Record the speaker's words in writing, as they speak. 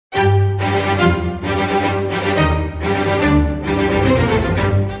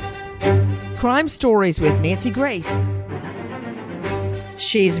Crime Stories with Nancy Grace.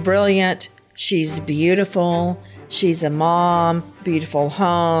 She's brilliant. She's beautiful. She's a mom, beautiful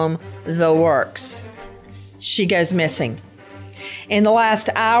home, the works. She goes missing. In the last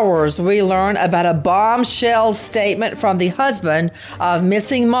hours, we learn about a bombshell statement from the husband of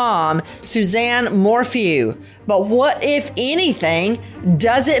missing mom, Suzanne Morphew. But what, if anything,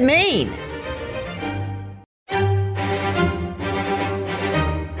 does it mean?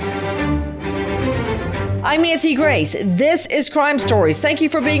 I'm Nancy Grace. This is Crime Stories. Thank you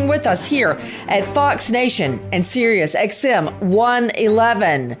for being with us here at Fox Nation and Sirius XM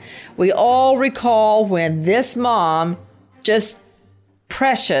 111. We all recall when this mom, just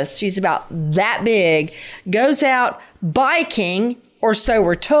precious, she's about that big, goes out biking, or so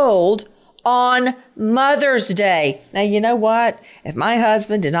we're told, on Mother's Day. Now, you know what? If my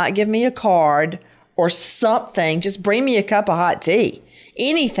husband did not give me a card or something, just bring me a cup of hot tea,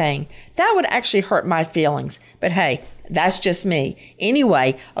 anything, that would actually hurt my feelings. But hey, that's just me.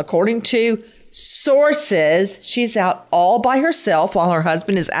 Anyway, according to sources, she's out all by herself while her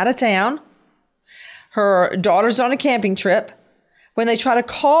husband is out of town. Her daughter's on a camping trip. When they try to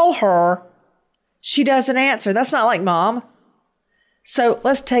call her, she doesn't answer. That's not like mom. So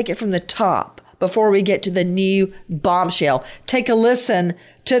let's take it from the top before we get to the new bombshell. Take a listen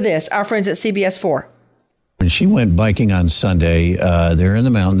to this. Our friends at CBS 4. She went biking on Sunday. They're in the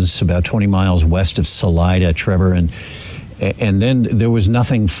mountains about 20 miles west of Salida, Trevor, and then there was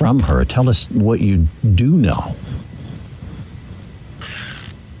nothing from her. Tell us what you do know.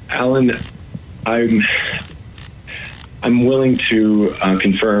 Alan, I'm willing to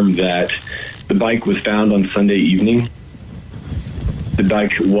confirm that the bike was found on Sunday evening. The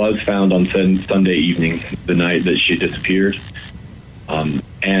bike was found on Sunday evening, the night that she disappeared.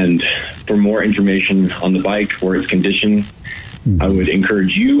 And for more information on the bike or its condition, I would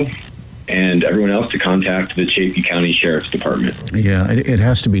encourage you and everyone else to contact the Chaffee County Sheriff's Department. Yeah, it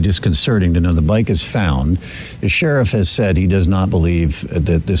has to be disconcerting to know the bike is found. The sheriff has said he does not believe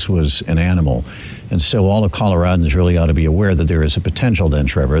that this was an animal. And so all of Coloradans really ought to be aware that there is a potential then,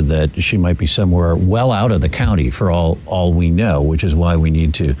 Trevor, that she might be somewhere well out of the county for all we know, which is why we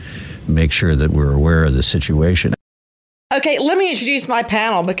need to make sure that we're aware of the situation. Okay, let me introduce my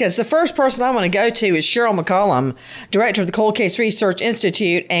panel, because the first person I want to go to is Cheryl McCollum, director of the Cold Case Research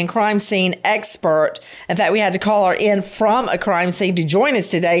Institute and crime scene expert. In fact, we had to call her in from a crime scene to join us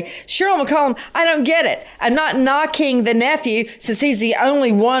today. Cheryl McCollum, I don't get it. I'm not knocking the nephew, since he's the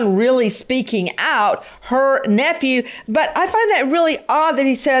only one really speaking out, her nephew, but I find that really odd that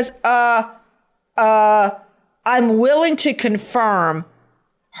he says, I'm willing to confirm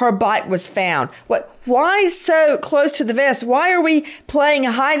her bike was found. Why so close to the vest? Why are we playing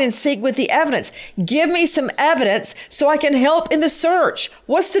hide and seek with the evidence? Give me some evidence so I can help in the search.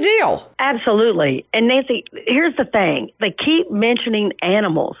 What's the deal? Absolutely. And Nancy, here's the thing. They keep mentioning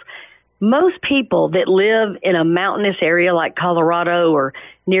animals. Most people that live in a mountainous area like Colorado or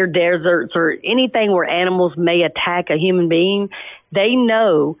near deserts or anything where animals may attack a human being, they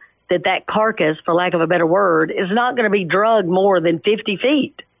know that carcass, for lack of a better word, is not going to be drugged more than 50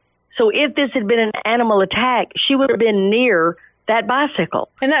 feet. So if this had been an animal attack, she would have been near that bicycle.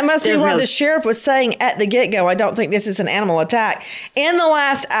 And that must be what the sheriff was saying at the get-go. I don't think this is an animal attack. In the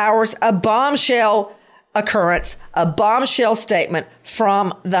last hours, a bombshell occurrence, a bombshell statement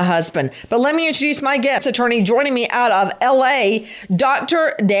from the husband. But let me introduce my guest attorney joining me out of L.A.,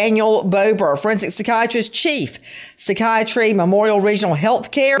 Dr. Daniel Bober, forensic psychiatrist, chief, psychiatry, Memorial Regional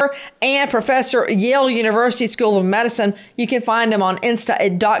Healthcare, and professor, Yale University School of Medicine. You can find him on Insta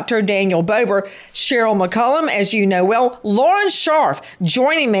at Dr. Daniel Bober. Cheryl McCollum, as you know well. Lauren Scharf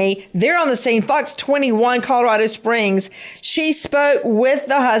joining me. They're on the scene, Fox 21, Colorado Springs. She spoke with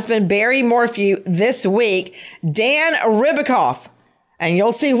the husband, Barry Morphew, this week. Dan Ribicoff, and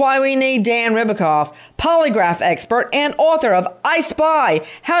you'll see why we need Dan Ribicoff, polygraph expert and author of I Spy,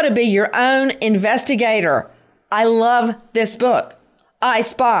 How to Be Your Own Investigator. I love this book, I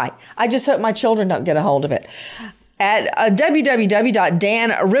Spy. I just hope my children don't get a hold of it. At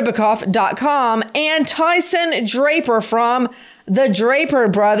www.danribicoff.com, and Tyson Draper from the Draper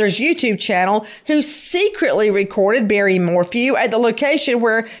Brothers YouTube channel, who secretly recorded Barry Morphew at the location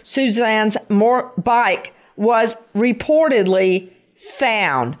where Suzanne's bike was reportedly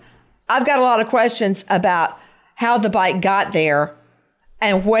found. I've got a lot of questions about how the bike got there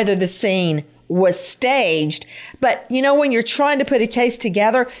and whether the scene was staged. But you know, when you're trying to put a case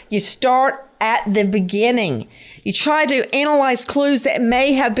together, you start at the beginning. You try to analyze clues that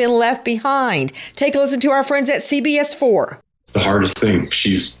may have been left behind. Take a listen to our friends at CBS 4. The hardest thing.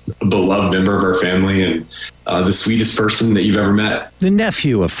 She's a beloved member of our family, and the sweetest person that you've ever met. The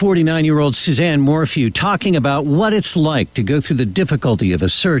nephew of 49-year-old Suzanne Morphew talking about what it's like to go through the difficulty of a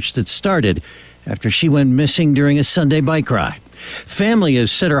search that started after she went missing during a Sunday bike ride. Family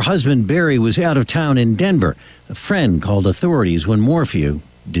has said her husband Barry was out of town in Denver. A friend called authorities when Morphew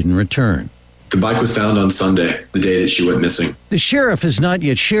didn't return. The bike was found on Sunday, the day that she went missing. The sheriff has not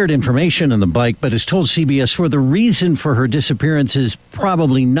yet shared information on the bike, but has told CBS the reason for her disappearance is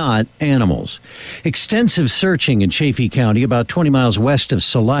probably not animals. Extensive searching in Chaffee County, about 20 miles west of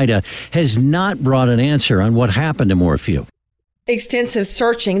Salida, has not brought an answer on what happened to Morphew. Extensive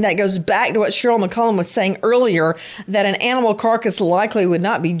searching, that goes back to what Cheryl McCollum was saying earlier, that an animal carcass likely would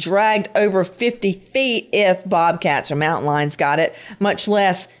not be dragged over 50 feet if bobcats or mountain lions got it, much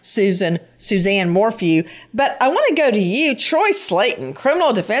less Suzanne Morphew. But I want to go to you, Troy Slayton,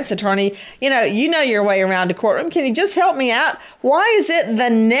 criminal defense attorney. You know your way around a courtroom. Can you just help me out? Why is it the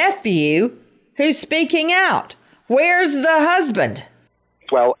nephew who's speaking out? Where's the husband?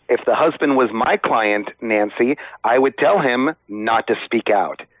 Well, if the husband was my client, Nancy, I would tell him not to speak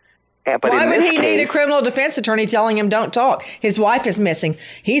out. But why would he need a criminal defense attorney telling him don't talk? His wife is missing.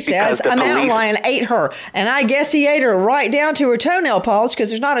 He says a mountain lion ate her, and I guess he ate her right down to her toenail polish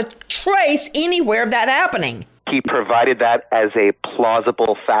because there's not a trace anywhere of that happening. He provided that as a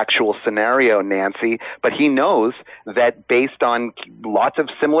plausible factual scenario, Nancy, but he knows that based on lots of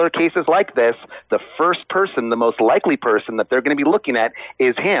similar cases like this, the first person, the most likely person that they're going to be looking at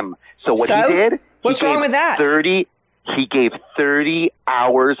is him. So what he did, what's wrong with that? He gave 30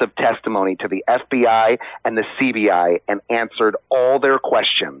 hours of testimony to the FBI and the CBI and answered all their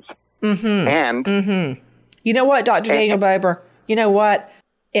questions. Mm-hmm. You know what, Dr. Daniel Bober? You know what?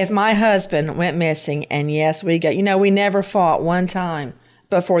 If my husband went missing, and yes, we never fought one time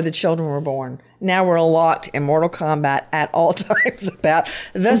before the children were born. Now we're locked in mortal combat at all times about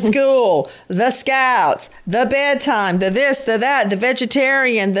the school, the scouts, the bedtime, the this, the that, the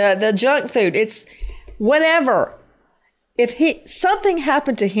vegetarian, the junk food. It's whatever. If something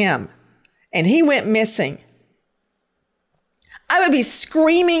happened to him and he went missing, I would be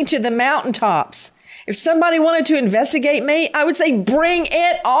screaming to the mountaintops. If somebody wanted to investigate me, I would say, bring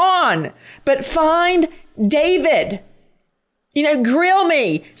it on. But find David. Grill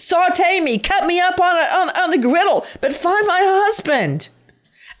me, saute me, cut me up on the griddle. But find my husband.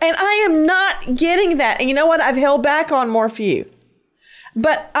 And I am not getting that. And you know what? I've held back on Morphew.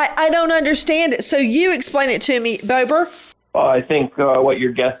 But I don't understand it. So you explain it to me, Bober. Well, I think what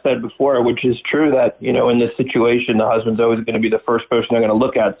your guest said before, which is true, that, in this situation, the husband's always going to be the first person they're going to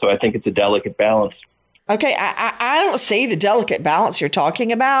look at. So I think it's a delicate balance. Okay, I don't see the delicate balance you're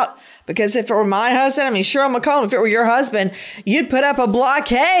talking about, because if it were my husband, Cheryl McCollum, if it were your husband, you'd put up a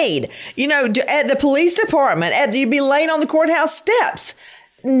blockade, at the police department, you'd be laying on the courthouse steps.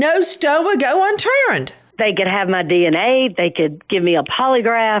 No stone would go unturned. They could have my DNA. They could give me a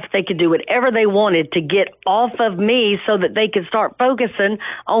polygraph. They could do whatever they wanted to get off of me so that they could start focusing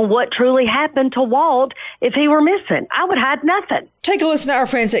on what truly happened to Walt if he were missing. I would hide nothing. Take a listen to our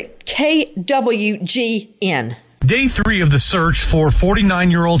friends at KWGN. Day 3 of the search for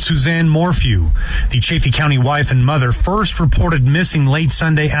 49-year-old Suzanne Morphew. The Chaffee County wife and mother first reported missing late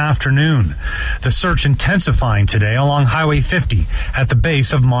Sunday afternoon. The search intensifying today along Highway 50 at the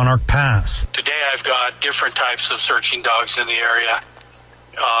base of Monarch Pass. Today I've got different types of searching dogs in the area,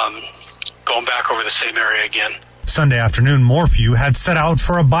 going back over the same area again. Sunday afternoon, Morphew had set out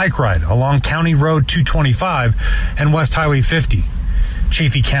for a bike ride along County Road 225 and West Highway 50.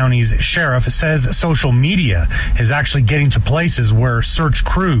 Chaffee County's sheriff says social media is actually getting to places where search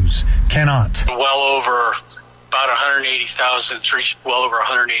crews cannot. Well over about 180,000. It's reached well over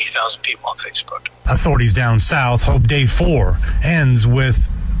 180,000 people on Facebook. Authorities down south hope day 4 ends with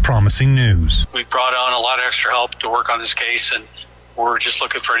promising news. We brought on a lot of extra help to work on this case, and we're just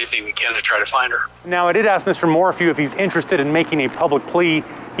looking for anything we can to try to find her. Now, I did ask Mr. Morphew if he's interested in making a public plea.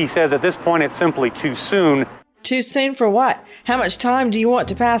 He says at this point it's simply too soon. Too soon for what? How much time do you want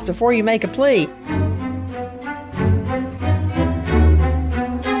to pass before you make a plea?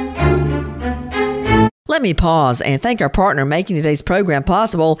 Let me pause and thank our partner making today's program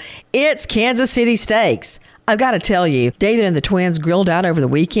possible. It's Kansas City Steaks. I've got to tell you, David and the twins grilled out over the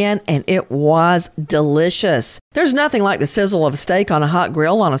weekend, and it was delicious. There's nothing like the sizzle of a steak on a hot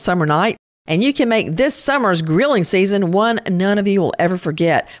grill on a summer night. And you can make this summer's grilling season one none of you will ever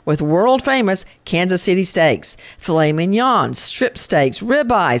forget with world-famous Kansas City Steaks. Filet mignons, strip steaks,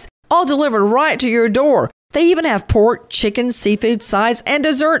 ribeyes, all delivered right to your door. They even have pork, chicken, seafood, sides, and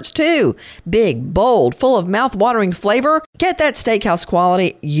desserts too. Big, bold, full of mouth-watering flavor. Get that steakhouse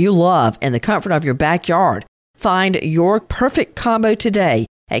quality you love in the comfort of your backyard. Find your perfect combo today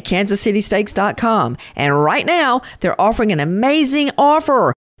at kansascitysteaks.com. And right now, they're offering an amazing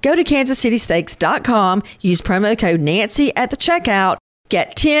offer. Go to kansascitysteaks.com, use promo code Nancy at the checkout,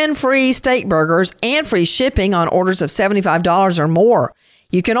 get 10 free steak burgers and free shipping on orders of $75 or more.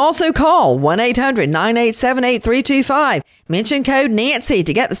 You can also call 1-800-987-8325. Mention code Nancy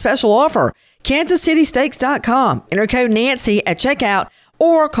to get the special offer. kansascitysteaks.com. Enter code Nancy at checkout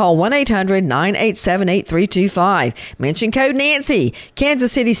or call 1-800-987-8325. Mention code Nancy.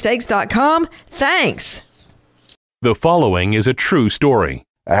 kansascitysteaks.com. Thanks. The following is a true story.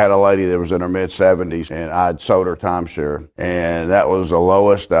 I had a lady that was in her mid-70s, and I'd sold her timeshare, and that was the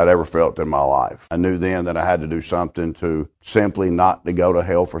lowest I'd ever felt in my life. I knew then that I had to do something to simply not to go to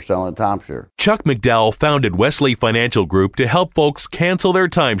hell for selling timeshare. Chuck McDowell founded Wesley Financial Group to help folks cancel their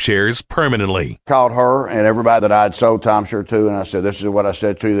timeshares permanently. Called her and everybody that I'd sold timeshare to, and I said, this is what I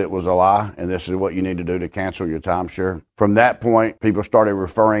said to you that was a lie, and this is what you need to do to cancel your timeshare. From that point, people started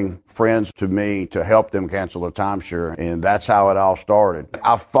referring friends to me to help them cancel their timeshare, and that's how it all started.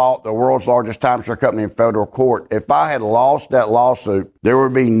 I fought the world's largest timeshare company in federal court. If I had lost that lawsuit, there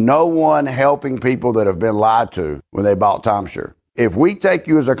would be no one helping people that have been lied to when they bought timeshare. If we take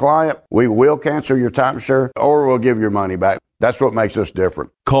you as a client, we will cancel your timeshare or we'll give your money back. That's what makes us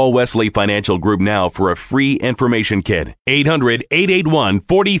different. Call Wesley Financial Group now for a free information kit.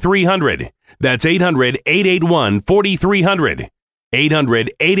 800-881-4300. That's 800-881-4300.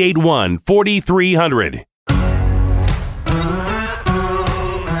 800-881-4300.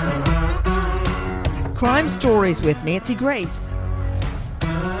 Crime Stories with Nancy Grace.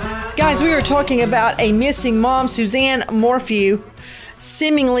 Guys, we were talking about a missing mom, Suzanne Morphew.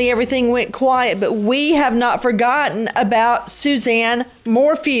 Seemingly everything went quiet, but we have not forgotten about Suzanne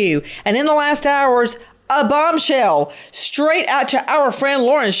Morphew. And in the last hours, a bombshell straight out to our friend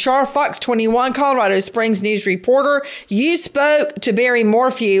Lauren Sharp, Fox 21, Colorado Springs news reporter. You spoke to Barry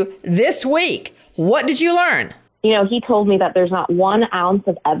Morphew this week. What did you learn? You know, he told me that there's not 1 ounce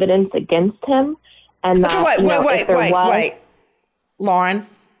of evidence against him. And that, wait. Lauren,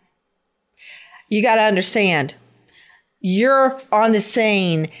 you got to understand. You're on the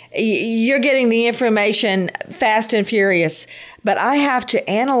scene. You're getting the information fast and furious. But I have to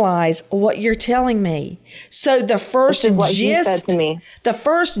analyze what you're telling me. So the first gist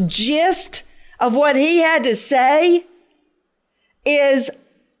of what he had to say is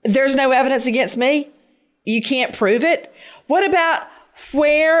there's no evidence against me. You can't prove it. What about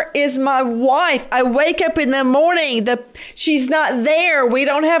where is my wife? I wake up in the morning. She's not there. We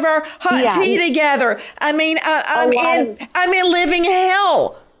don't have our hot tea together. I mean, I'm in living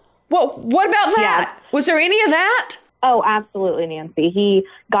hell. Well, what about that? Was there any of that? Oh, absolutely, Nancy. He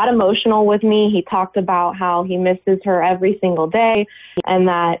got emotional with me. He talked about how he misses her every single day, and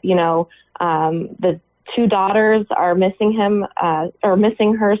that, you know, the 2 daughters are missing him, or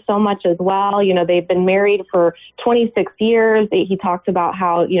missing her so much as well. You know, they've been married for 26 years. He talked about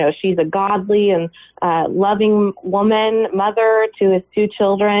how, you know, she's a godly and loving woman, mother to his 2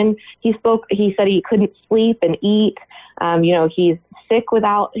 children. He said he couldn't sleep and eat. You know, he's sick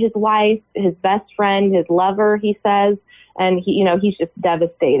without his wife, his best friend, his lover, he says. And he, you know, he's just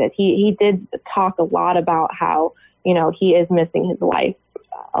devastated. He did talk a lot about how, you know, he is missing his wife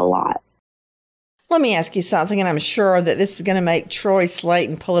a lot. Let me ask you something, and I'm sure that this is going to make Troy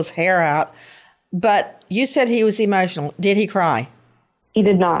Slayton pull his hair out. But you said he was emotional. Did he cry? He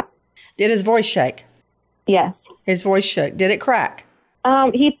did not. Did his voice shake? Yes. His voice shook. Did it crack?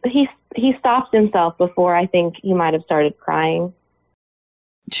 He stopped himself before I think he might have started crying.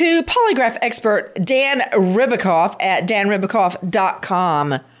 To polygraph expert Dan Ribicoff at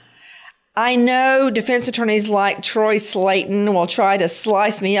danribicoff.com. I know defense attorneys like Troy Slayton will try to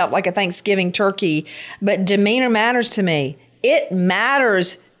slice me up like a Thanksgiving turkey, but demeanor matters to me. It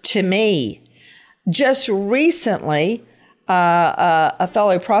matters to me. Just recently, a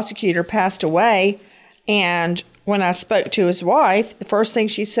fellow prosecutor passed away, and when I spoke to his wife, the first thing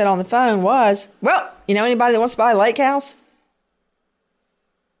she said on the phone was, well, you know anybody that wants to buy a lake house?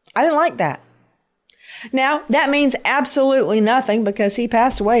 I didn't like that. Now, that means absolutely nothing because he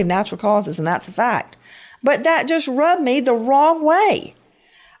passed away of natural causes, and that's a fact. But that just rubbed me the wrong way.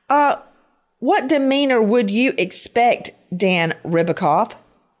 What demeanor would you expect, Dan Ribicoff?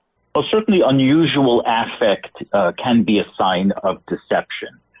 Well, certainly unusual affect can be a sign of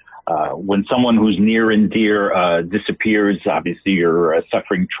deception. When someone who's near and dear disappears, obviously you're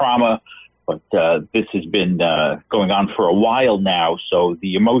suffering trauma, but this has been going on for a while now, so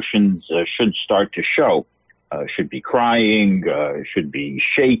the emotions should start to show. should be crying, should be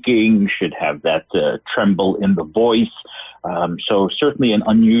shaking, should have that tremble in the voice. So certainly an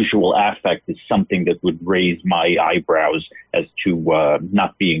unusual affect is something that would raise my eyebrows as to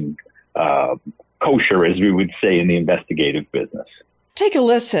not being kosher, as we would say in the investigative business. Take a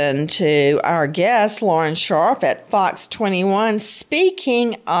listen to our guest, Lauren Sharp at Fox 21.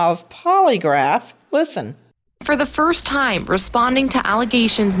 Speaking of polygraph, listen. For the first time, responding to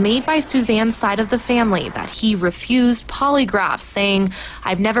allegations made by Suzanne's side of the family that he refused polygraphs, saying,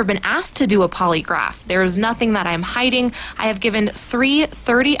 "I've never been asked to do a polygraph. There is nothing that I'm hiding. I have given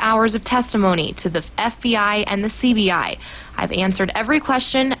 30 hours of testimony to the FBI and the CBI. I've answered every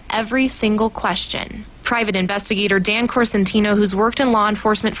question, every single question." Private investigator Dan Corsentino, who's worked in law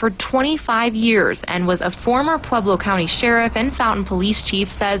enforcement for 25 years and was a former Pueblo County sheriff and Fountain police chief,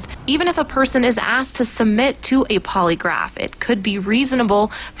 says even if a person is asked to submit to a polygraph, it could be reasonable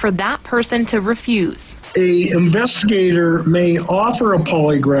for that person to refuse. A investigator may offer a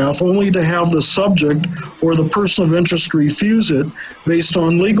polygraph only to have the subject or the person of interest refuse it based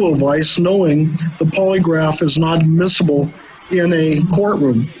on legal advice, knowing the polygraph is not admissible in a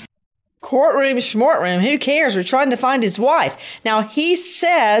courtroom. Courtroom, schmortroom, who cares? We're trying to find his wife. Now, he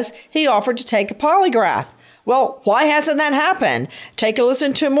says he offered to take a polygraph. Well, why hasn't that happened? Take a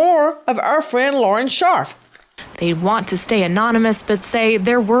listen to more of our friend Lauren Sharp. They want to stay anonymous, but say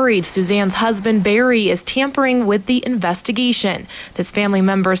they're worried Suzanne's husband, Barry, is tampering with the investigation. This family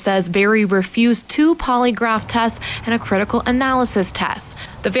member says Barry refused 2 polygraph tests and a critical analysis test.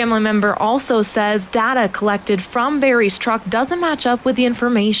 The family member also says data collected from Barry's truck doesn't match up with the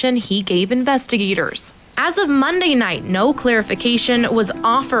information he gave investigators. As of Monday night, no clarification was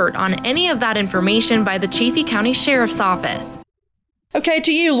offered on any of that information by the Chaffee County Sheriff's Office. Okay,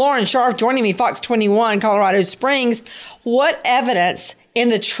 to you, Lauren Sharp, joining me, Fox 21, Colorado Springs. What evidence in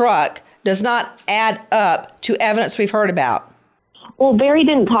the truck does not add up to evidence we've heard about? Well, Barry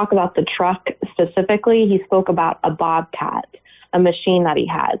didn't talk about the truck specifically. He spoke about a Bobcat, a machine that he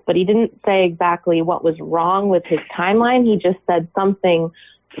has, but he didn't say exactly what was wrong with his timeline. He just said something,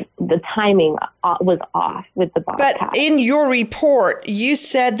 the timing was off with the Bobcat. But in your report, you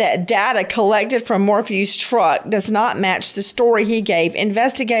said that data collected from Morphew's truck does not match the story he gave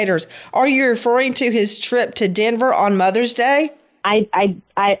investigators. Are you referring to his trip to Denver on Mother's Day? I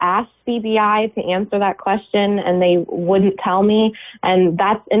asked CBI to answer that question, and they wouldn't tell me. And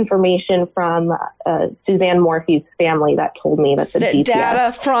that's information from Suzanne Morphew's family that told me that the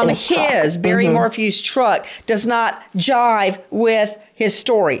data from his Barry Morphew's truck does not jive with his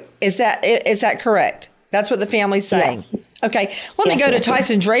story. Is that correct? That's what the family's saying. Yes. Okay, let me go to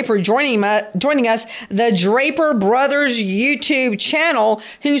Tyson Draper joining us, the Draper Brothers YouTube channel,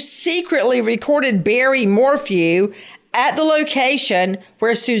 who secretly recorded Barry Morphew at the location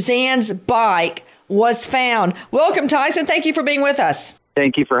where Suzanne's bike was found. Welcome, Tyson. Thank you for being with us.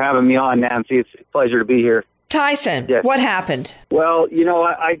 Thank you for having me on, Nancy. It's a pleasure to be here. Tyson, yes. What happened? Well,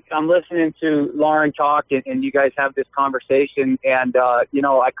 I'm listening to Lauren talk, and you guys have this conversation, and,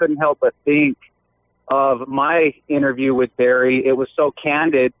 I couldn't help but think of my interview with Barry. It was so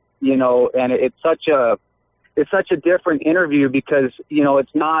candid, and it's such a different interview because,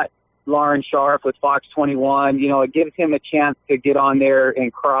 it's not Lauren Sharp with Fox 21. It gives him a chance to get on there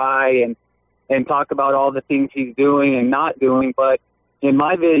and cry and talk about all the things he's doing and not doing. But in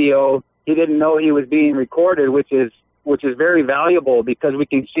my video, he didn't know he was being recorded, which is very valuable because we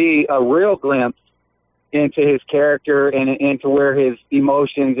can see a real glimpse into his character and into where his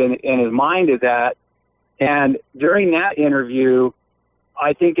emotions and his mind is at. And during that interview,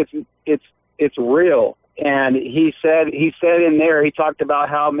 I think it's real. And he said in there, he talked about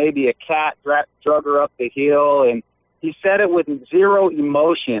how maybe a cat drug her up the hill, and he said it with zero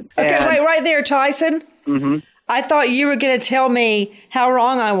emotion. Okay, wait right there, Tyson. Mm-hmm. I thought you were going to tell me how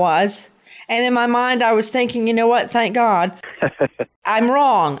wrong I was. And in my mind, I was thinking, you know what? Thank God. I'm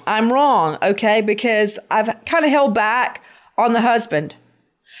wrong, okay? Because I've kind of held back on the husband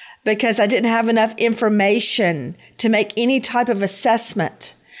because I didn't have enough information to make any type of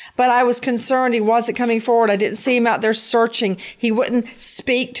assessment. But I was concerned he wasn't coming forward. I didn't see him out there searching. He wouldn't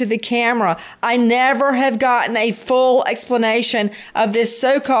speak to the camera. I never have gotten a full explanation of this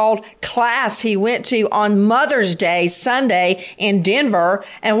so-called class he went to on Mother's Day, Sunday in Denver,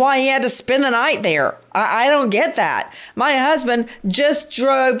 and why he had to spend the night there. I don't get that. My husband just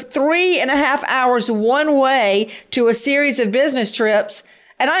drove 3.5 hours one way to a series of business trips,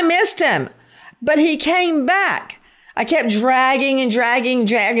 and I missed him. But he came back. I kept dragging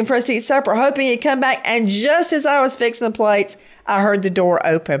for us to eat supper, hoping he'd come back. And just as I was fixing the plates, I heard the door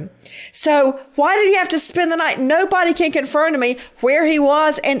open. So why did he have to spend the night? Nobody can confirm to me where he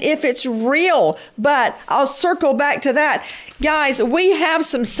was and if it's real. But I'll circle back to that. Guys, we have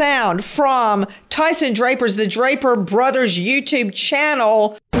some sound from Tyson Draper's The Draper Brothers YouTube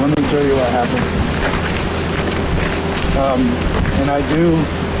channel. Let me show you what happened. And I do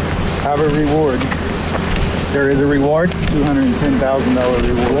have a reward. There is a reward? $210,000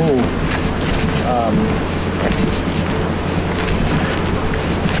 reward.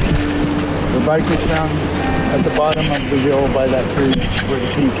 The bike was found at the bottom of the hill by that tree where the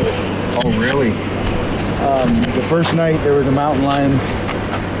pink is. Oh, really? The first night there was a mountain lion.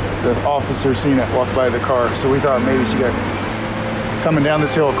 The officer seen it walk by the car, so we thought maybe she got coming down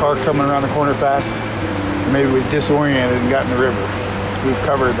this hill, a car coming around the corner fast, and maybe was disoriented and got in the river. We've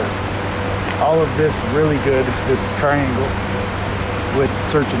covered all of this really good, this triangle with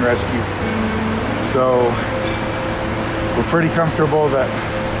search and rescue. So we're pretty comfortable that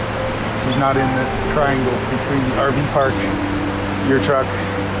she's not in this triangle between the RV park, your truck,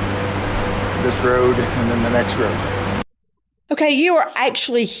 this road, and then the next road. Okay, you are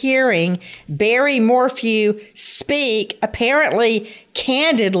actually hearing Barry Morphew speak, apparently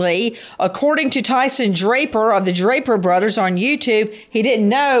candidly. According to Tyson Draper of the Draper Brothers on YouTube, he didn't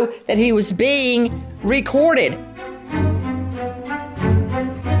know that he was being recorded.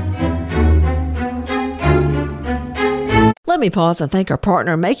 Let me pause and thank our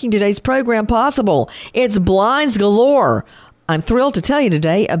partner making today's program possible. It's Blinds Galore. I'm thrilled to tell you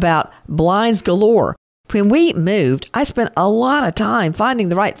today about Blinds Galore. When we moved, I spent a lot of time finding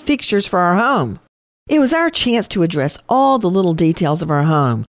the right fixtures for our home. It was our chance to address all the little details of our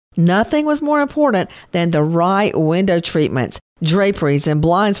home. Nothing was more important than the right window treatments, draperies, and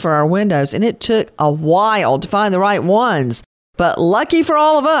blinds for our windows, and it took a while to find the right ones. But lucky for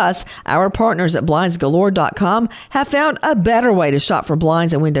all of us, our partners at BlindsGalore.com have found a better way to shop for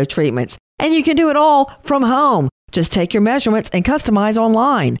blinds and window treatments. And you can do it all from home. Just take your measurements and customize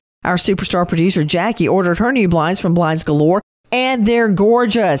online. Our superstar producer, Jackie, ordered her new blinds from Blinds Galore, and they're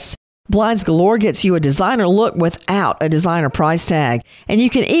gorgeous. Blinds Galore gets you a designer look without a designer price tag. And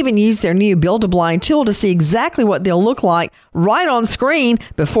you can even use their new Build-A-Blind tool to see exactly what they'll look like right on screen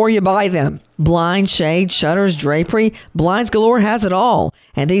before you buy them. Blind, shade, shutters, drapery, Blinds Galore has it all.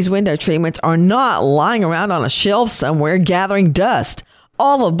 And these window treatments are not lying around on a shelf somewhere gathering dust.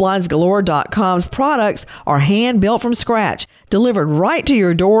 All of BlindsGalore.com's products are hand-built from scratch, delivered right to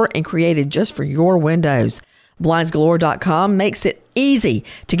your door and created just for your windows. BlindsGalore.com makes it easy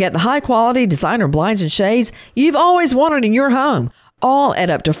to get the high-quality designer blinds and shades you've always wanted in your home, all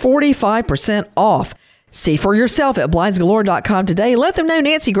at up to 45% off. See for yourself at BlindsGalore.com today. Let them know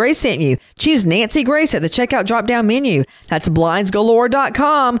Nancy Grace sent you. Choose Nancy Grace at the checkout drop-down menu. That's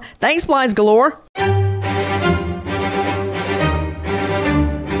BlindsGalore.com. Thanks, Blinds Galore.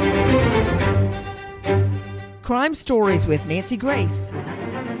 Crime Stories with Nancy Grace.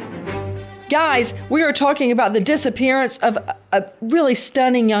 Guys, we are talking about the disappearance of a really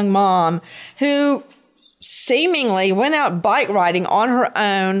stunning young mom who seemingly went out bike riding on her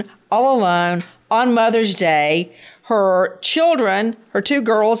own, all alone, on Mother's Day. Her children, her two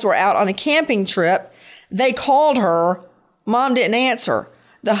girls, were out on a camping trip. They called her. Mom didn't answer.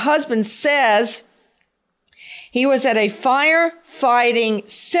 The husband says he was at a firefighting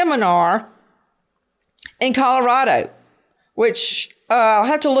seminar in Colorado, which I'll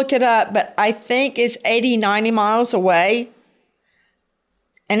have to look it up, but I think is 80, 90 miles away.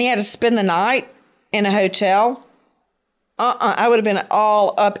 And he had to spend the night in a hotel. I would have been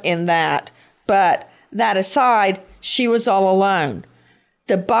all up in that. But that aside, she was all alone.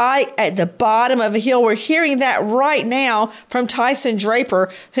 The bike at the bottom of a hill. We're hearing that right now from Tyson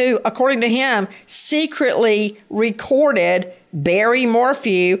Draper, who, according to him, secretly recorded Barry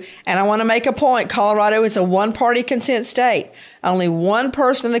Morphew. And I want to make a point. Colorado is a one-party consent state. Only one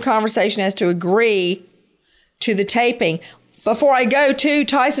person in the conversation has to agree to the taping. Before I go to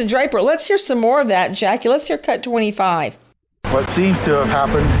Tyson Draper, let's hear some more of that, Jackie. Let's hear cut 25. What seems to have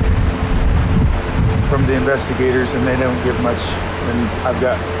happened from the investigators, and they don't give much, and I've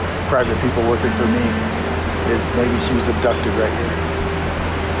got private people working for me, is maybe she was abducted right here.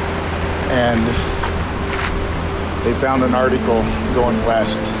 And they found an article going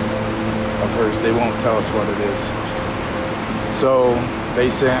west of hers. They won't tell us what it is. So they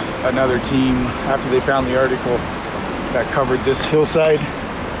sent another team after they found the article that covered this hillside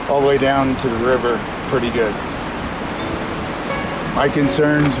all the way down to the river pretty good. My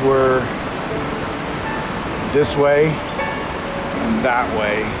concerns were this way and that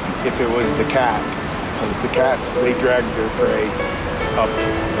way if it was the cat. because the cats, they drag their prey up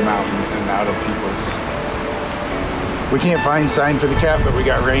the mountain and out of people's. We can't find sign for the cat, but we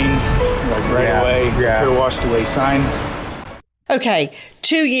got rain away. Could have washed away sign. Okay,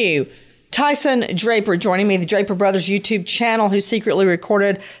 to you, Tyson Draper joining me, the Draper Brothers YouTube channel, who secretly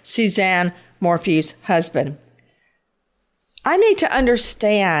recorded Suzanne Morphew's husband. I need to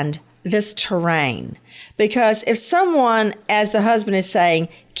understand this terrain, because if someone, as the husband is saying,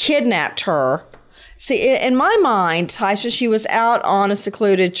 kidnapped her, see, in my mind, Tyson, she was out on a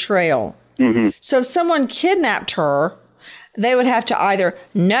secluded trail. Mm-hmm. So if someone kidnapped her, they would have to either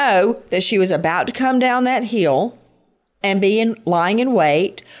know that she was about to come down that hill and be lying in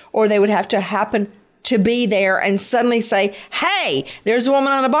wait, or they would have to happen to be there and suddenly say, hey, there's a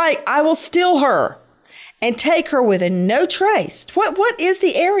woman on a bike, I will steal her, and take her with no trace. What is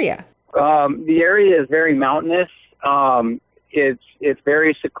the area? The area is very mountainous. It's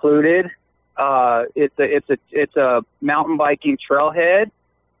very secluded. It's a mountain biking trailhead.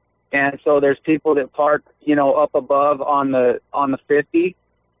 And so there's people that park, up above on the 50,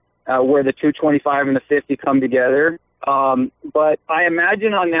 where the 225 and the 50 come together. But I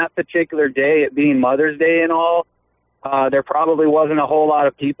imagine on that particular day, it being Mother's Day and all, there probably wasn't a whole lot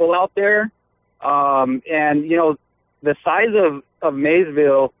of people out there. And the size of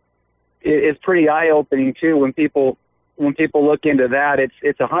Maysville is pretty eye-opening too. When people look into that,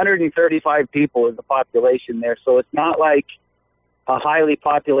 it's 135 people is the population there. So it's not like a highly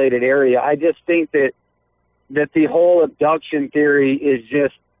populated area. I just think that the whole abduction theory is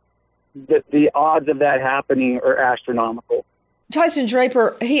just the odds of that happening are astronomical. Tyson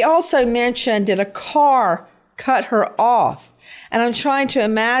Draper, he also mentioned that a car cut her off. And I'm trying to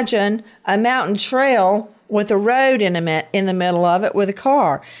imagine a mountain trail with a road in the middle of it with a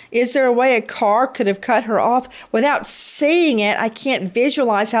car. Is there a way a car could have cut her off without seeing it? I can't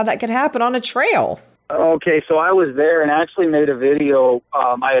visualize how that could happen on a trail. Okay, so I was there and actually made a video.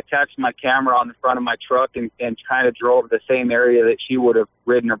 I attached my camera on the front of my truck and kind of drove the same area that she would have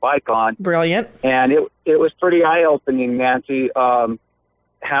ridden her bike on. Brilliant. And it was pretty eye-opening, Nancy,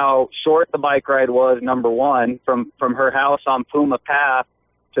 how short the bike ride was, number one, from her house on Puma Path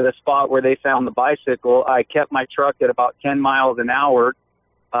to the spot where they found the bicycle. I kept my truck at about 10 miles an hour,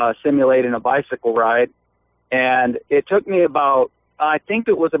 simulating a bicycle ride. And it took me I think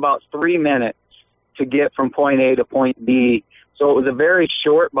it was about 3 minutes to get from point A to point B. So it was a very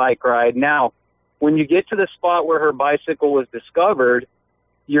short bike ride. Now, when you get to the spot where her bicycle was discovered,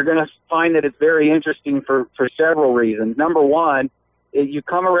 you're going to find that it's very interesting for several reasons. Number one, you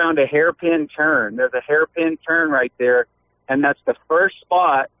come around a hairpin turn. There's a hairpin turn right there, and that's the first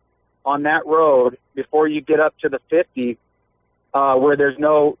spot on that road before you get up to the 50 where there's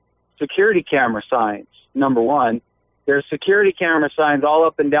no security camera signs, number one. There's security camera signs all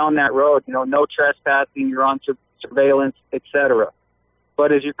up and down that road, no trespassing, you're on surveillance, etc.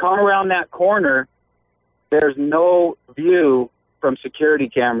 But as you come around that corner, there's no view from security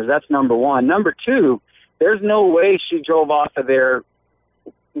cameras. That's number one. Number two, there's no way she drove off of there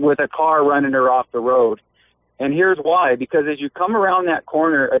with a car running her off the road. And here's why. Because as you come around that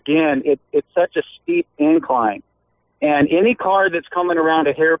corner, again, it's such a steep incline. And any car that's coming around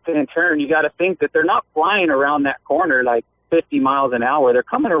a hairpin turn, you got to think that they're not flying around that corner like 50 miles an hour. They're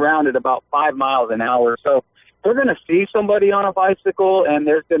coming around at about 5 miles an hour. So they're going to see somebody on a bicycle, and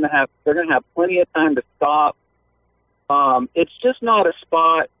they're going to have plenty of time to stop. It's just not a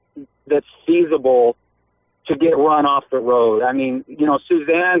spot that's feasible to get run off the road. I mean,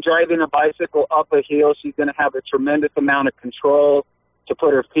 Suzanne driving a bicycle up a hill, she's going to have a tremendous amount of control to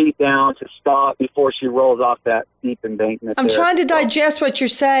put her feet down, to stop before she rolls off that steep embankment. I'm trying to digest what you're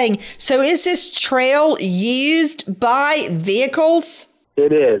saying. So is this trail used by vehicles?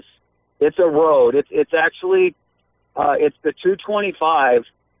 It is. It's a road. It's actually, it's the 225,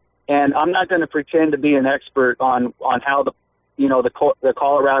 and I'm not going to pretend to be an expert on how the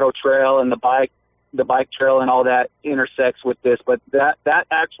Colorado Trail and the bike trail and all that intersects with this, but that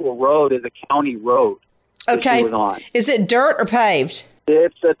actual road is a county road. Okay. Is it dirt or paved?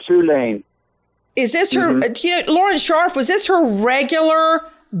 It's a 2-lane. Is this her, Lauren Scharf, was this her regular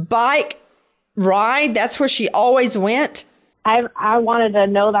bike ride? That's where she always went? I wanted to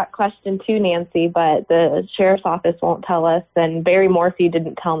know that question too, Nancy, but the sheriff's office won't tell us, and Barry Morphew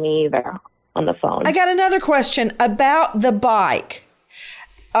didn't tell me either on the phone. I got another question about the bike.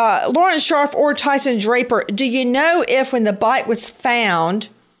 Lauren Scharf or Tyson Draper, do you know if when the bike was found,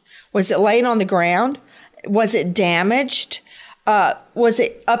 was it laying on the ground? Was it damaged? Was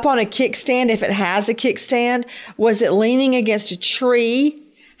it up on a kickstand if it has a kickstand? Was it leaning against a tree?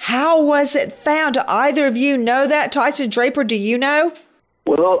 How was it found? Do either of you know that? Tyson Draper, do you know?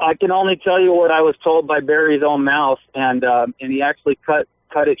 Well, I can only tell you what I was told by Barry's own mouth, and he actually cut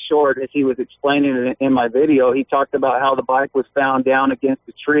it short as he was explaining it in my video. He talked about how the bike was found down against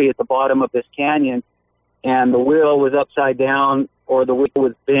a tree at the bottom of this canyon, and the wheel was upside down, or the wheel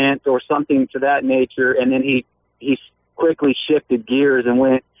was bent, or something to that nature. And then he quickly shifted gears and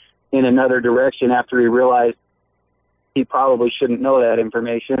went in another direction after he realized he probably shouldn't know that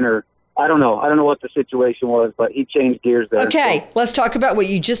information, or I don't know what the situation was, but he changed gears there. Okay, let's talk about what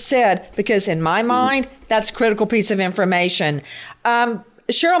you just said, because in my mind, that's a critical piece of information. Cheryl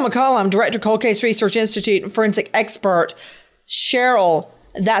McCollum, Director, Cold Case Research Institute and forensic expert. Cheryl,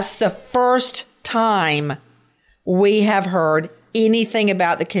 that's the first time we have heard anything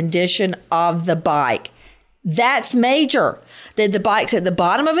about the condition of the bike. That's major. That the bike's at the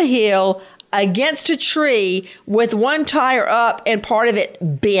bottom of a hill against a tree with one tire up and part of it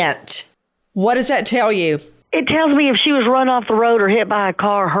bent. What does that tell you? It tells me if she was run off the road or hit by a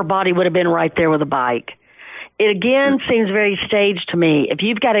car, her body would have been right there with a bike. It again seems very staged to me. If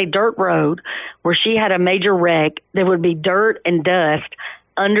you've got a dirt road where she had a major wreck, there would be dirt and dust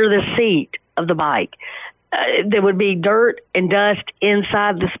under the seat of the bike. There would be dirt and dust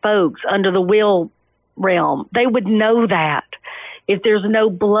inside the spokes, under the wheel realm. They would know that. If there's no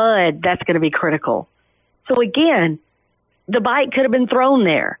blood, that's going to be critical. So again, the bike could have been thrown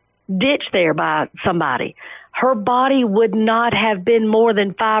there, ditched there by somebody. Her body would not have been more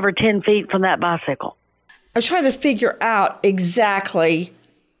than 5 or 10 feet from that bicycle. I'm trying to figure out exactly.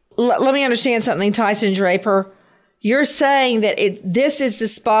 Let me understand something, Tyson Draper. You're saying that this is the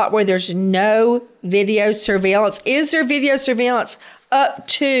spot where there's no video surveillance. Is there video surveillance up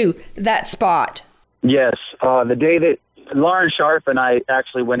to that spot? Yes. The day that Lauren Sharp and I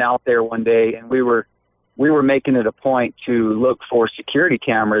actually went out there one day, and we were making it a point to look for security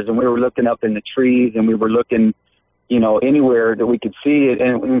cameras, and we were looking up in the trees, and we were looking, anywhere that we could see it.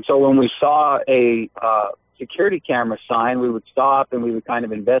 And so when we saw a security camera sign, we would stop and we would kind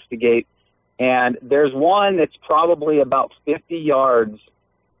of investigate. And there's one that's probably about 50 yards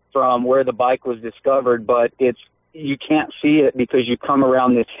from where the bike was discovered, but you can't see it because you come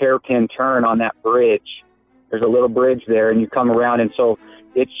around this hairpin turn on that bridge. There's a little bridge there, and you come around, and so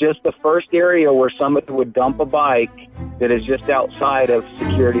it's just the first area where somebody would dump a bike that is just outside of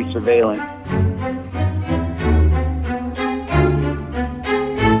security surveillance.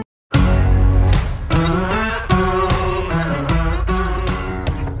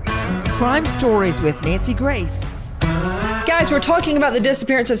 Crime Stories with Nancy Grace. Guys, we're talking about the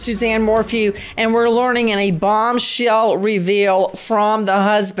disappearance of Suzanne Morphew, and we're learning in a bombshell reveal from the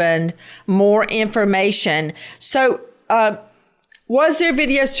husband more information. So, was there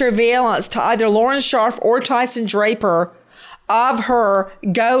video surveillance to either Lauren Scharf or Tyson Draper of her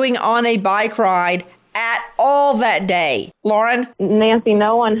going on a bike ride at all that day? Lauren? Nancy,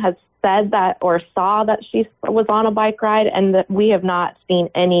 no one has said that or saw that she was on a bike ride, and that we have not seen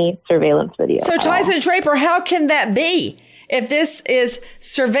any surveillance video. So Tyson Draper, how can that be? If this is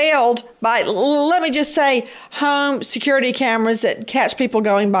surveilled by, let me just say, home security cameras that catch people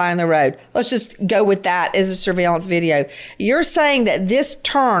going by on the road. Let's just go with that as a surveillance video. You're saying that this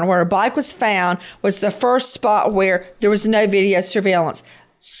turn where a bike was found was the first spot where there was no video surveillance.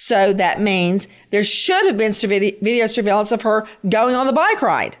 So that means there should have been video surveillance of her going on the bike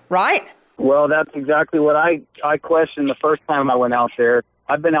ride, right? Well, that's exactly what I questioned the first time I went out there.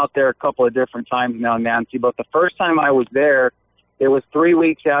 I've been out there a couple of different times now, Nancy, but the first time I was there, it was 3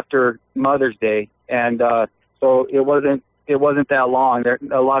 weeks after Mother's Day, and so it wasn't that long.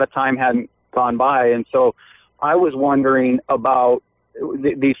 A lot of time hadn't gone by, and so I was wondering about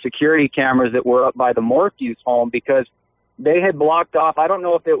the security cameras that were up by the Morphew's home, because they had blocked off, I don't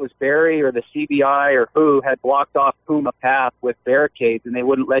know if it was Barry or the CBI or who had blocked off Puma Path with barricades, and they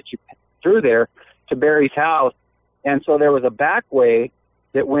wouldn't let you through there to Barry's house. And so there was a back way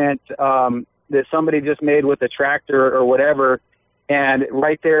that went, that somebody just made with a tractor or whatever. And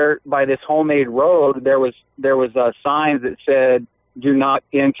right there by this homemade road, there was signs that said, do not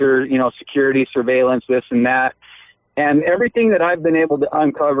enter, security surveillance, this and that. And everything that I've been able to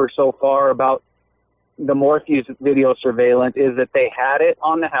uncover so far about the Morphew's video surveillance is that they had it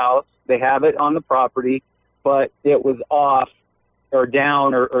on the house, they have it on the property, but it was off or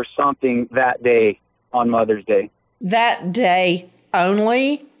down or something that day on Mother's Day. That day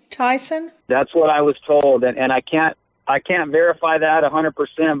only, Tyson? That's what I was told, and I can't verify that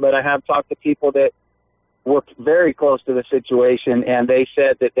 100%, but I have talked to people that were very close to the situation, and they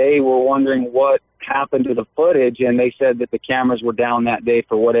said that they were wondering what happened to the footage, and they said that the cameras were down that day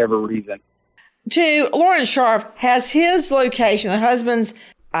for whatever reason. To Lauren Sharp, has his location, the husband's,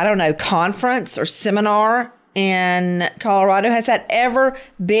 conference or seminar in Colorado. Has that ever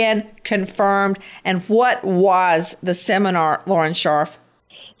been confirmed? And what was the seminar, Lauren Scharf?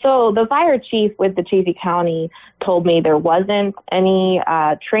 So the fire chief with the Chaffee County told me there wasn't any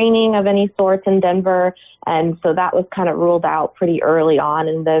training of any sorts in Denver. And so that was kind of ruled out pretty early on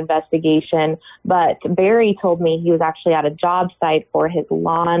in the investigation. But Barry told me he was actually at a job site for his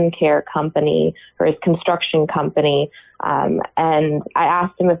lawn care company or his construction company. And I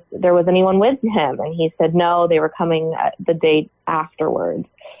asked him if there was anyone with him. And he said, no, they were coming the day afterwards.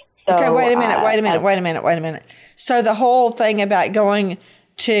 So, okay, wait a minute. So the whole thing about going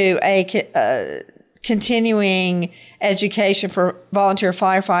to a continuing education for volunteer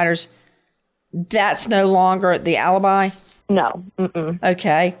firefighters, that's no longer the alibi? No. Mm-mm.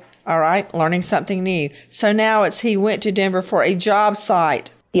 Okay. All right. Learning something new. So now he went to Denver for a job site.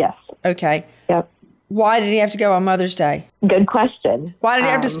 Yes. Okay. Yep. Why did he have to go on Mother's Day? Good question. Why did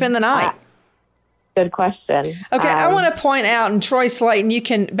he have to spend the night? Good question. Okay, I want to point out, and Troy Slayton, you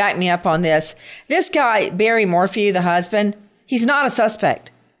can back me up on this. This guy, Barry Morphew, the husband, he's not a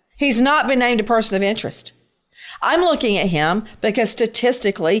suspect. He's not been named a person of interest. I'm looking at him because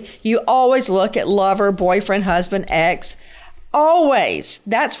statistically, you always look at lover, boyfriend, husband, ex. Always.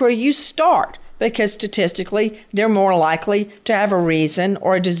 That's where you start because statistically, they're more likely to have a reason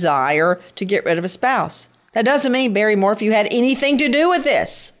or a desire to get rid of a spouse. That doesn't mean Barry Morphew had anything to do with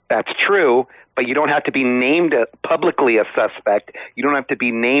this. That's true, but you don't have to be named publicly a suspect. You don't have to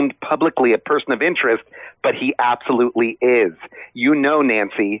be named publicly a person of interest, but he absolutely is. You know,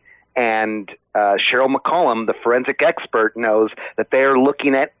 Nancy, and Cheryl McCollum, the forensic expert, knows that they're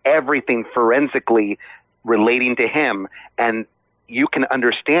looking at everything forensically relating to him, and you can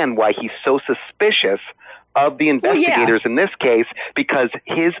understand why he's so suspicious of the investigators in this case, because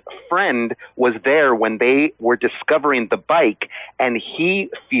his friend was there when they were discovering the bike, and he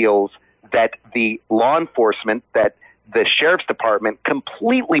feels that the law enforcement, that the sheriff's department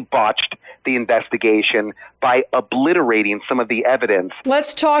completely botched the investigation by obliterating some of the evidence.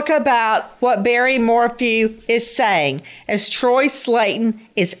 Let's talk about what Barry Morphew is saying. As Troy Slayton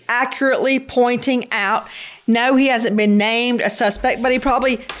is accurately pointing out, no, he hasn't been named a suspect, but he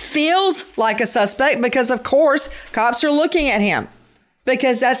probably feels like a suspect because, of course, cops are looking at him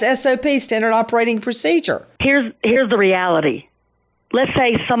because that's SOP, standard operating procedure. Here's the reality. Let's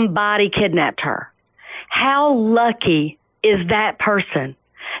say somebody kidnapped her. How lucky is that person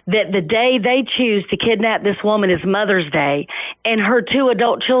that the day they choose to kidnap this woman is Mother's Day and her 2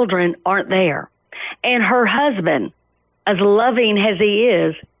 adult children aren't there, and her husband, as loving as he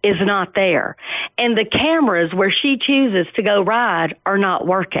is not there, and the cameras where she chooses to go ride are not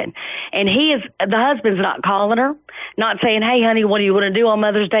working, and the husband's not calling her, not saying, hey honey, what do you want to do on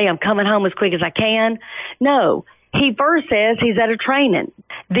Mother's Day? I'm coming home as quick as I can. No, he first says he's at a training.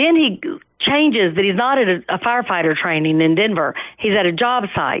 Then he changes that he's not at a firefighter training in Denver. He's at a job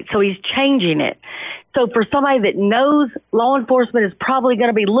site. So he's changing it. So for somebody that knows law enforcement is probably going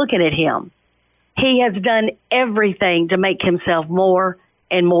to be looking at him, he has done everything to make himself more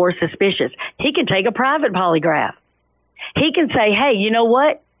and more suspicious. He can take a private polygraph. He can say, hey, you know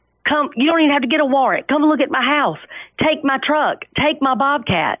what? Come, you don't even have to get a warrant. Come look at my house. Take my truck. Take my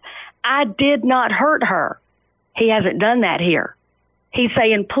Bobcat. I did not hurt her. He hasn't done that here. He's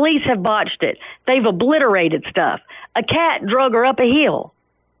saying police have botched it. They've obliterated stuff. A cat drug her up a hill.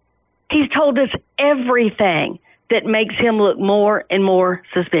 He's told us everything that makes him look more and more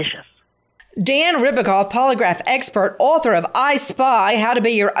suspicious. Dan Ribicoff, polygraph expert, author of I Spy, How to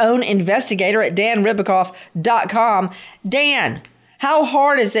Be Your Own Investigator at danribicoff.com. Dan, how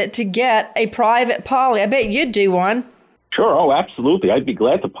hard is it to get a private poly? I bet you'd do one. Sure. Oh, absolutely. I'd be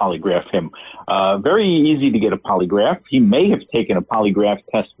glad to polygraph him. Very easy to get a polygraph. He may have taken a polygraph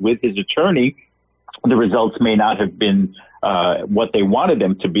test with his attorney. The results may not have been what they wanted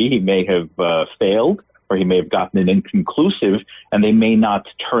them to be. He may have failed, or he may have gotten an inconclusive, and they may not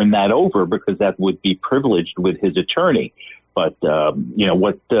turn that over because that would be privileged with his attorney. But,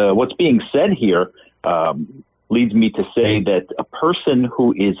 what's being said here leads me to say that a person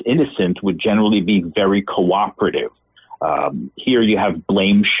who is innocent would generally be very cooperative. Here you have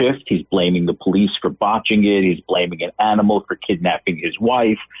blame shift. He's blaming the police for botching it. He's blaming an animal for kidnapping his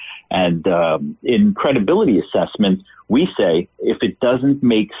wife. And in credibility assessment, we say if it doesn't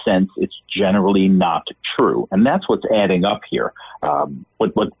make sense, it's generally not true. And that's what's adding up here.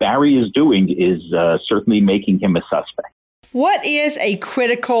 What Barry is doing is certainly making him a suspect. What is a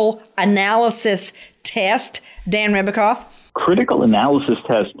critical analysis test, Dan Ribicoff? Critical analysis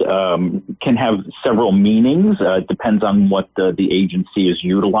test can have several meanings. It depends on what the agency is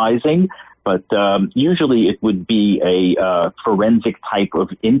utilizing. But usually it would be a forensic type of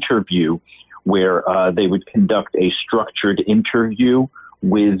interview where they would conduct a structured interview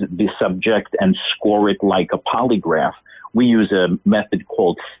with the subject and score it like a polygraph. We use a method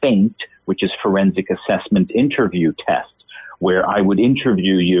called FAINT, which is Forensic Assessment Interview Test, where I would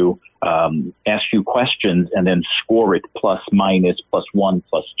interview you, ask you questions, and then score it plus, minus, +1,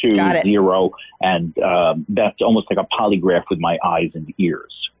 +2, 0. And that's almost like a polygraph with my eyes and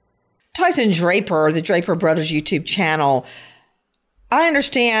ears. Tyson Draper, the Draper Brothers YouTube channel, I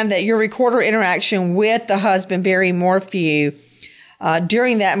understand that your recorder interaction with the husband, Barry Morphew,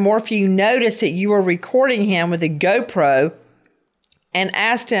 during that, Morphew noticed that you were recording him with a GoPro and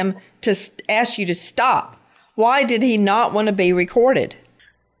asked you to stop. Why did he not want to be recorded?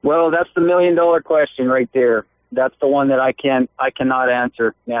 Well, that's the $1 million question right there. That's the one that I cannot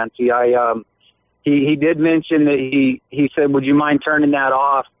answer, Nancy. He did mention that he said, "Would you mind turning that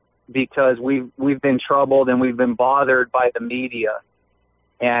off, because we've been troubled and we've been bothered by the media,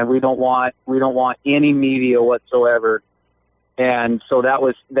 and we don't want any media whatsoever." And so that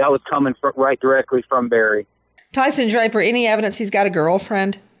was coming right directly from Barry. Tyson Draper, any evidence he's got a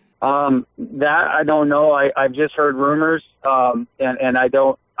girlfriend? That I don't know. I've just heard rumors, and I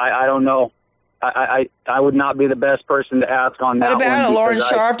don't know. I would not be the best person to ask on that. What about Lauren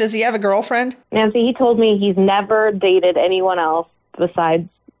Sharf? Does he have a girlfriend? Nancy, he told me he's never dated anyone else besides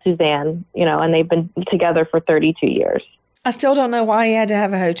Suzanne, and they've been together for 32 years. I still don't know why he had to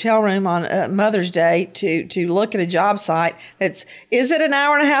have a hotel room on Mother's Day to look at a job site. Is it an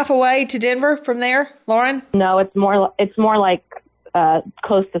hour and a half away to Denver from there, Lauren? No, it's more like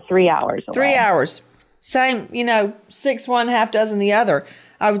close to 3 hours away. 3 hours. Same, 6 one, half dozen the other.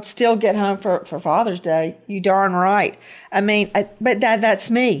 I would still get home for Father's Day. You darn right. I mean, but that's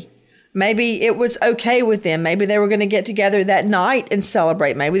me. Maybe it was okay with them. Maybe they were going to get together that night and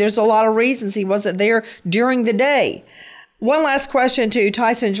celebrate. Maybe there's a lot of reasons he wasn't there during the day. One last question to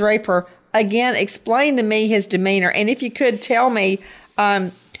Tyson Draper. Again, explain to me his demeanor. And if you could tell me,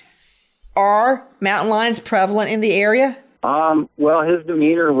 are mountain lions prevalent in the area? Well, his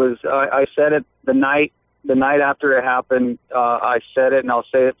demeanor was, I said it the night after it happened. I said it and I'll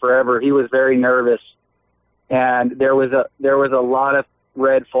say it forever. He was very nervous, and there was a lot of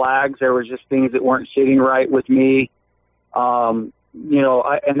red flags. There was just things that weren't sitting right with me. And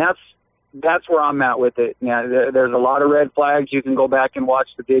that's where I'm at with it. Yeah, there's a lot of red flags. You can go back and watch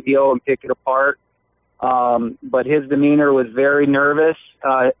the video and pick it apart. But his demeanor was very nervous,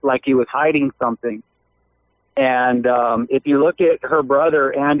 like he was hiding something. And if you look at her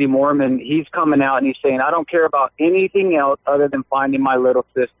brother, Andy Mormon, he's coming out and he's saying, "I don't care about anything else other than finding my little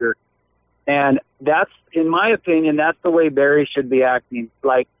sister." And that's, in my opinion, that's the way Barry should be acting.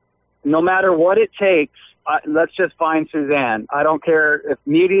 Like, no matter what it takes, let's just find Suzanne. I don't care if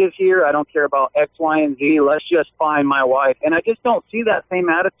media is here. I don't care about X, Y, and Z. Let's just find my wife. And I just don't see that same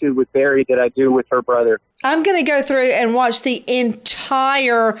attitude with Barry that I do with her brother. I'm going to go through and watch the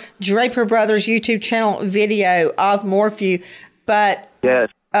entire Draper Brothers YouTube channel video of Morphew. But yes,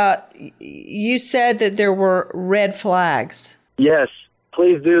 you said that there were red flags. Yes,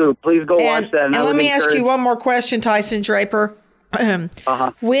 please do. Please go watch that. And let me ask you one more question, Tyson Draper.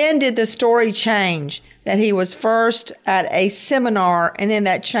 When did the story change that he was first at a seminar and then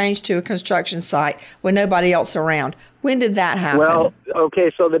that changed to a construction site with nobody else around? When did that happen? Well,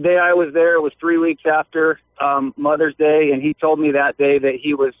 okay, so the day I was there, it was 3 weeks after Mother's Day, and he told me that day that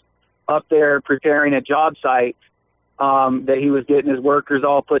he was up there preparing a job site, that he was getting his workers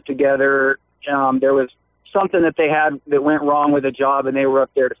all put together. There was something that they had that went wrong with the job, and they were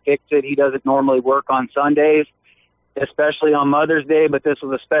up there to fix it. He doesn't normally work on Sundays, especially on Mother's Day, but this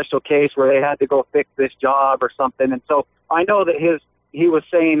was a special case where they had to go fix this job or something. And so I know that he was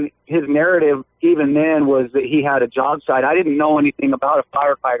saying his narrative even then was that he had a job site. I didn't know anything about a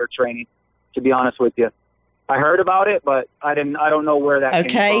firefighter training, to be honest with you. I heard about it, but I don't know where that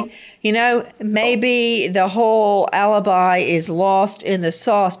came from. Maybe the whole alibi is lost in the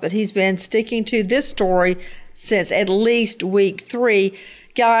sauce, but he's been sticking to this story since at least week 3.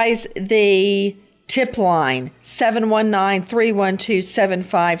 Guys, the tip line,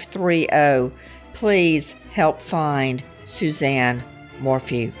 719-312-7530. Please help find Suzanne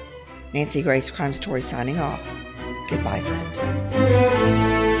Morphew. Nancy Grace, Crime Story, signing off. Goodbye, friend.